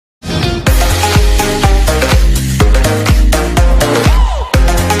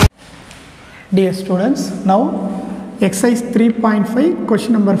Dear students, now exercise 3.5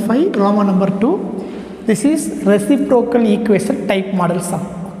 question number 5 Roman number 2. This is reciprocal equation type model sum.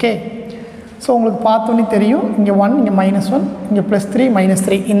 Okay, so உங்களுக்கு பார்த்தோன்னே தெரியும் இங்கே 1 இங்கே -1 இங்கே +3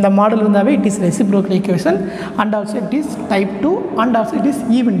 -3 இந்த மாடல் இருந்தாவே it is reciprocal equation and also it is type 2 and also it is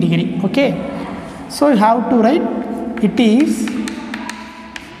even degree. Okay, so you have to write it is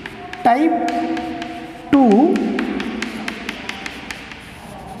type 2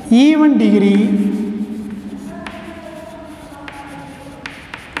 even degree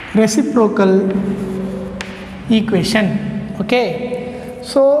reciprocal equation. Okay,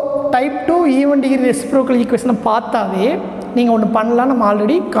 so type 2 even degree reciprocal equation பார்த்தாவே நீங்கள் ஒன்று பண்ணலாம். நம்ம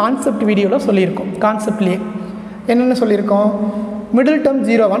already concept வீடியோவில் சொல்லியிருக்கோம். கான்செப்ட்லேயே என்னென்ன சொல்லியிருக்கோம், middle term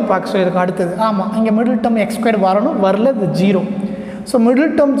 0 பார்க்க சொல்லியிருக்கோம். அடுத்தது ஆமாம், இங்கே மிடில் டேர்ம் x² வரணும், வரல இது 0. ஸோ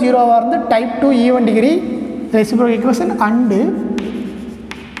மிடில் டேர்ம் 0 இருந்து type 2 even degree reciprocal equation and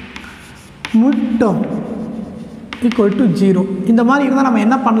mid term equal to 0 இந்த மாதிரி இருந்தால் நம்ம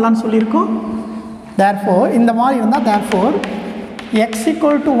என்ன பண்ணலான்னு சொல்லியிருக்கோம். தேர்ஃபோர் இந்த மாதிரி இருந்தால் therefore x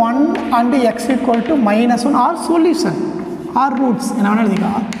equal to 1 and x equal to -1 are solution or roots என்ன வேணால்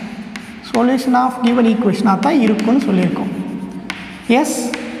எழுதிக்கலாம். சொல்யூஷன் ஆஃப் கிவன் ஈக்குவேஷனாக தான் இருக்குன்னு சொல்லியிருக்கோம். S,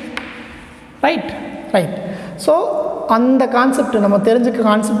 right. ஸோ அந்த கான்செப்ட் நம்ம தெரிஞ்சுக்க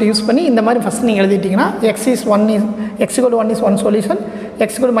கான்செப்ட் யூஸ் பண்ணி இந்த மாதிரி ஃபஸ்ட் நீங்கள் எழுதிட்டிங்கன்னா x equal to 1 is one solution, x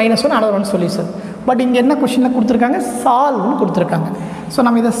equal to -1 another one solution. But இங்கே என்ன கொஷினில் கொடுத்துருக்காங்க, சால்வ்னு கொடுத்துருக்காங்க. ஸோ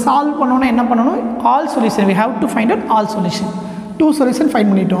நம்ம இதை சால்வ் பண்ணோன்னா என்ன பண்ணணும், all solution we have to find out all solution. 2 solution find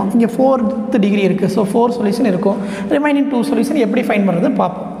பண்ணிட்டோம். இங்கே 4th டிகிரி இருக்குது. ஸோ 4 சொல்யூஷன் இருக்கும். ரிமைனிங் 2 சொல்யூஷன் எப்படி ஃபைண்ட் பண்ணுறதுன்னு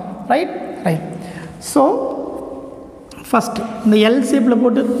பார்ப்போம். ரைட். ஸோ ஃபஸ்ட்டு இந்த எல் ஷேப்பில்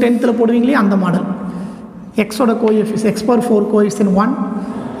போட்டு 10th போடுவீங்களே அந்த மாடல். எக்ஸோட coefficient x⁴ coefficient 1,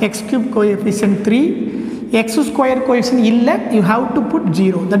 x³ coefficient 3, x² coefficient இல்லை, you have to put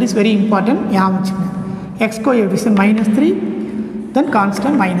 0. That is very important. ஞாபகம் வச்சுங்க. x கோஎஃபிஷியன்ட் -3, தென்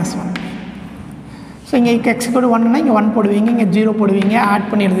கான்ஸ்டன்ட் -1. ஸோ இங்கே x = 1னா இங்கே 1 போடுவீங்க, இங்கே 0 போடுவீங்க, ஆட்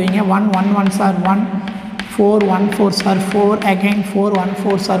பண்ணி எழுதுவீங்க. 1 1s are 1, 4 1 4s are 4, again 4 1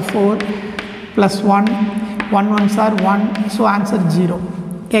 4s are 4, plus 1 1s are 1, so answer 0.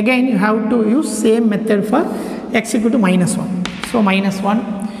 Again you have to use same method for x equal to -1. So -1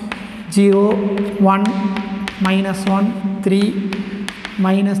 0 1 -1 3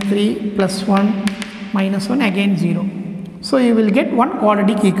 -3 plus 1 -1 again 0. So you will get one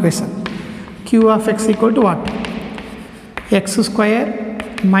quadratic equation. Q of x equal to what? x²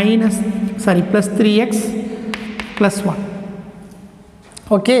 plus 3x plus 1.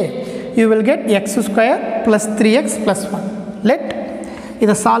 Okay, you will get x² plus 3x plus 1. Let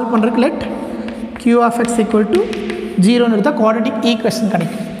இதை solve பண்ணுறதுக்கு let q of x equal to 0ன்னு எடுத்தால் quadratic equation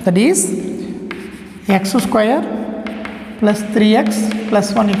கிடைக்கும். That is x² plus 3x plus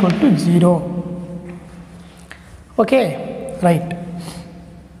 1 equal to 0. Okay, right.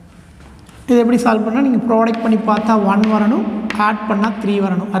 இது எப்படி solve பண்ணால், நீங்கள் product பண்ணி பார்த்தா 1 வரணும், ஆட் பண்ணால் 3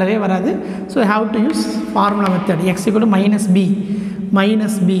 வரணும், வரவே வராது. So have to use formula method. x equal to -b,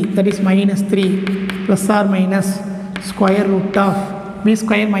 that is -3 plus or minus square root of b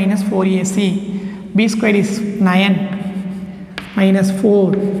square minus 4ac. b square is 9 minus 4,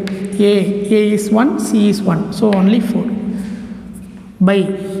 a is 1, c is 1, so only 4 by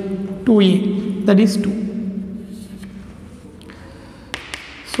 2a, that is 2.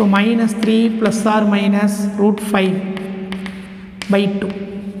 So -3 plus or minus √5 by 2.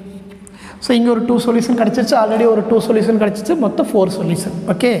 So இங்கே ஒரு 2 solution கிடச்சிச்சு, already ஒரு 2 solution கிடச்சிச்சு, மொத்தம் 4 solution.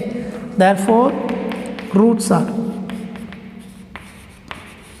 Okay, therefore roots are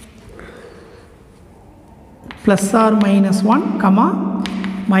plus or minus 1,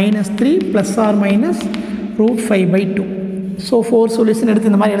 -3 plus or minus √5 by 2. So 4 solution எடுத்து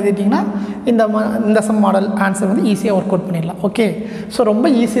இந்த மாதிரி எழுதிட்டிங்கன்னா இந்த சம் மாடல் ஆன்சர் வந்து ஈஸியாக ஒர்க் அவுட் பண்ணிடலாம். ஓகே, ஸோ ரொம்ப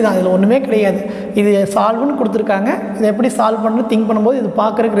ஈஸி தான், இதில் ஒன்றுமே கிடையாது. இது சால்வ்னு கொடுத்துருக்காங்க. இதை எப்படி சால்வ் பண்ணணும் திங்க் பண்ணும்போது இது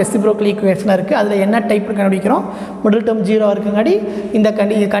பார்க்குறதுக்கு ரெசிப்ரோக்கல் ஈக்குவேஷனாக இருக்குது. அதில் என்ன டைப்னு கண்டுபிடிக்கிறோம், மிடில் டேர்ம் 0 இருக்குங்காடி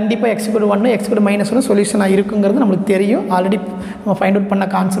இது கண்டிப்பாக x = 1 x = -1 சொல்யூஷனாக இருக்குங்கிறது நம்மளுக்கு தெரியும். ஆல்ரெடி நம்ம ஃபைண்ட் அவுட் பண்ண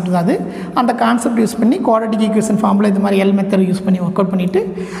கான்செப்ட் தான் அது. அந்த கான்செப்ட் யூஸ் பண்ணி குவாட்ரட்டிக் ஈக்குவேஷன் ஃபார்மில் இது மாதிரி எல் மெத்தட் யூஸ் பண்ணி ஒர்க் அவுட் பண்ணிவிட்டு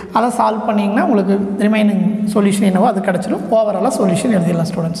அதை சால்வ் பண்ணிங்கன்னா உங்களுக்கு ரிமைனிங் சொல்யூஷன் என்னவோ அது கிடச்சிடும். ஓவராலாக சொல்யூஷன் எழுதிடலாம்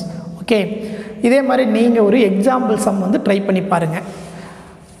ஸ்டூடெண்ட்ஸ். ஓகே, இதே மாதிரி நீங்கள் ஒரு எக்ஸாம்பிள் சம் வந்து ட்ரை பண்ணி பாருங்கள்.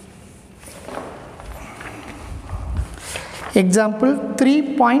 எக்ஸாம்பிள்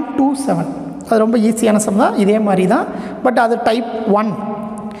 3.27 அது ரொம்ப ஈஸியான சம் தான், இதே மாதிரி தான். பட் அது type 1.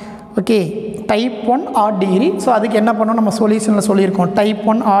 Okay, type 1 add degree. So அதுக்கு என்ன பண்ணணும், நம்ம சொல்யூஷனில் சொல்லியிருக்கோம். டைப்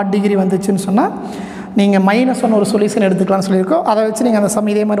 1 ஆட் டிகிரி வந்துச்சுன்னு சொன்னால் நீங்கள் -1 ஒரு சொல்யூஷன் எடுத்துக்கலாம்னு சொல்லியிருக்கோம். அதை வச்சு நீங்கள் அந்த சம்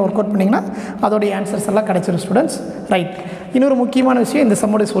இதே மாதிரி ஒர்க் அவுட் பண்ணிங்கன்னா அதோடைய ஆன்சர்ஸ் எல்லாம் கிடைச்சிடும் ஸ்டூடெண்ட்ஸ். ரைட். இன்னொரு முக்கியமான விஷயம் இந்த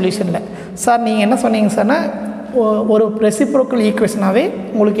சம்முடைய சொல்யூஷனில் சார் நீங்கள் என்ன சொன்னீங்க சார்னா ஒரு ரெசிப்ரோக்கல் ஈக்குவேஷனாகவே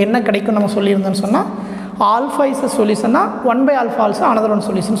உங்களுக்கு என்ன கிடைக்கும் நம்ம சொல்லியிருந்தோன்னு சொன்னால் alpha is a சொல்யூஷன்னா 1/α also another one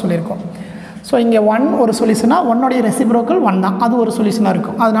solution சொல்லியிருக்கோம். ஸோ இங்கே 1 ஒரு சொல்யூஷனாக 1 ரெசிப்ரோக்கல் 1 தான், அது ஒரு சொல்யூஷனாக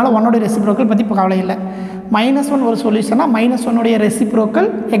இருக்கும். அதனால் 1 ரெசிப்ரோக்கல் பற்றி இப்போ கவலை இல்லை. -1 ஒரு சொல்யூஷனாக -1 reciprocal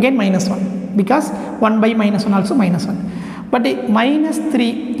again -1 because 1/-1 also -1. But -3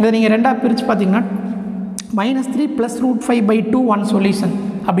 இதை நீங்கள் ரெண்டாக பிரித்து பார்த்தீங்கன்னா -3 + √5/2 1 சொல்யூஷன்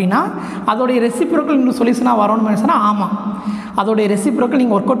அப்படின்னா அதோடைய ரெசிப்ரோக்கல் இன்னும் சொல்யூஷனாக வரணும்னு சொன்னால் ஆமாம், அதோடைய ரெசிப்ரோக்கல்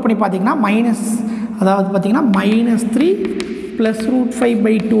நீங்கள் ஒர்க் அவுட் பண்ணி பார்த்தீங்கன்னா அதாவது பார்த்தீங்கன்னா -3 +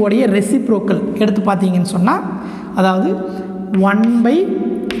 √5/2 உடைய ரெசிப்ரோக்கல் எடுத்து பார்த்தீங்கன்னு சொன்னால் அதாவது 1/-3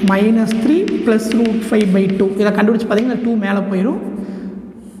 + √5/2 இதை கண்டுபிடிச்சி பார்த்தீங்கன்னா 2 மேலே போயிடும்.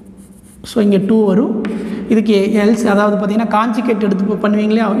 ஸோ இங்கே 2 வரும். இதுக்கு எல்ஸ் அதாவது பார்த்தீங்கன்னா காஞ்சிகேட் எடுத்து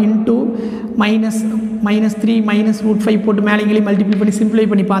பண்ணுவீங்களே இன்ட்டு -3 -√5 போட்டு மேலேங்களே மல்டிப்ளை பண்ணி சிம்பிளை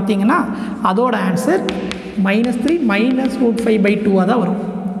பண்ணி பார்த்தீங்கன்னா அதோட ஆன்சர் -3 - √5/2 தான் வரும்.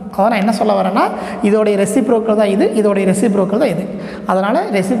 அதான் நான் என்ன சொல்ல வரேன்னா இதோடைய ரெசிப்ரோக்கல் தான் இது, இதோடைய ரெசிப்ரோக்கல் தான் இது. அதனால்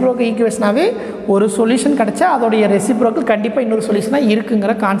ரெசிப்ரோக்கல் ஈக்குவேஷனாகவே ஒரு சொல்யூஷன் கிடச்சா அதோடைய ரெசிப்ரோக்கல் கண்டிப்பாக இன்னொரு சொல்யூஷனாக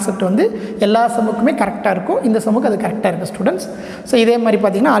இருக்குங்கிற கான்செப்ட் வந்து எல்லா சமுக்குமே கரெக்டாக இருக்கும். இந்த சமுக்கு அது கரெக்டாக இருக்குது ஸ்டூடெண்ட்ஸ். ஸோ இதே மாதிரி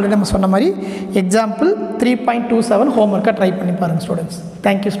பார்த்தீங்கன்னா ஆல்ரெடி நம்ம சொன்ன மாதிரி எக்ஸாம்பிள் 3.27 ஹோம்ஒர்க்காக ட்ரை பண்ணி பாருங்கள் ஸ்டூடெண்ட்ஸ்.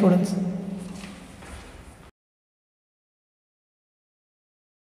 Thank you students.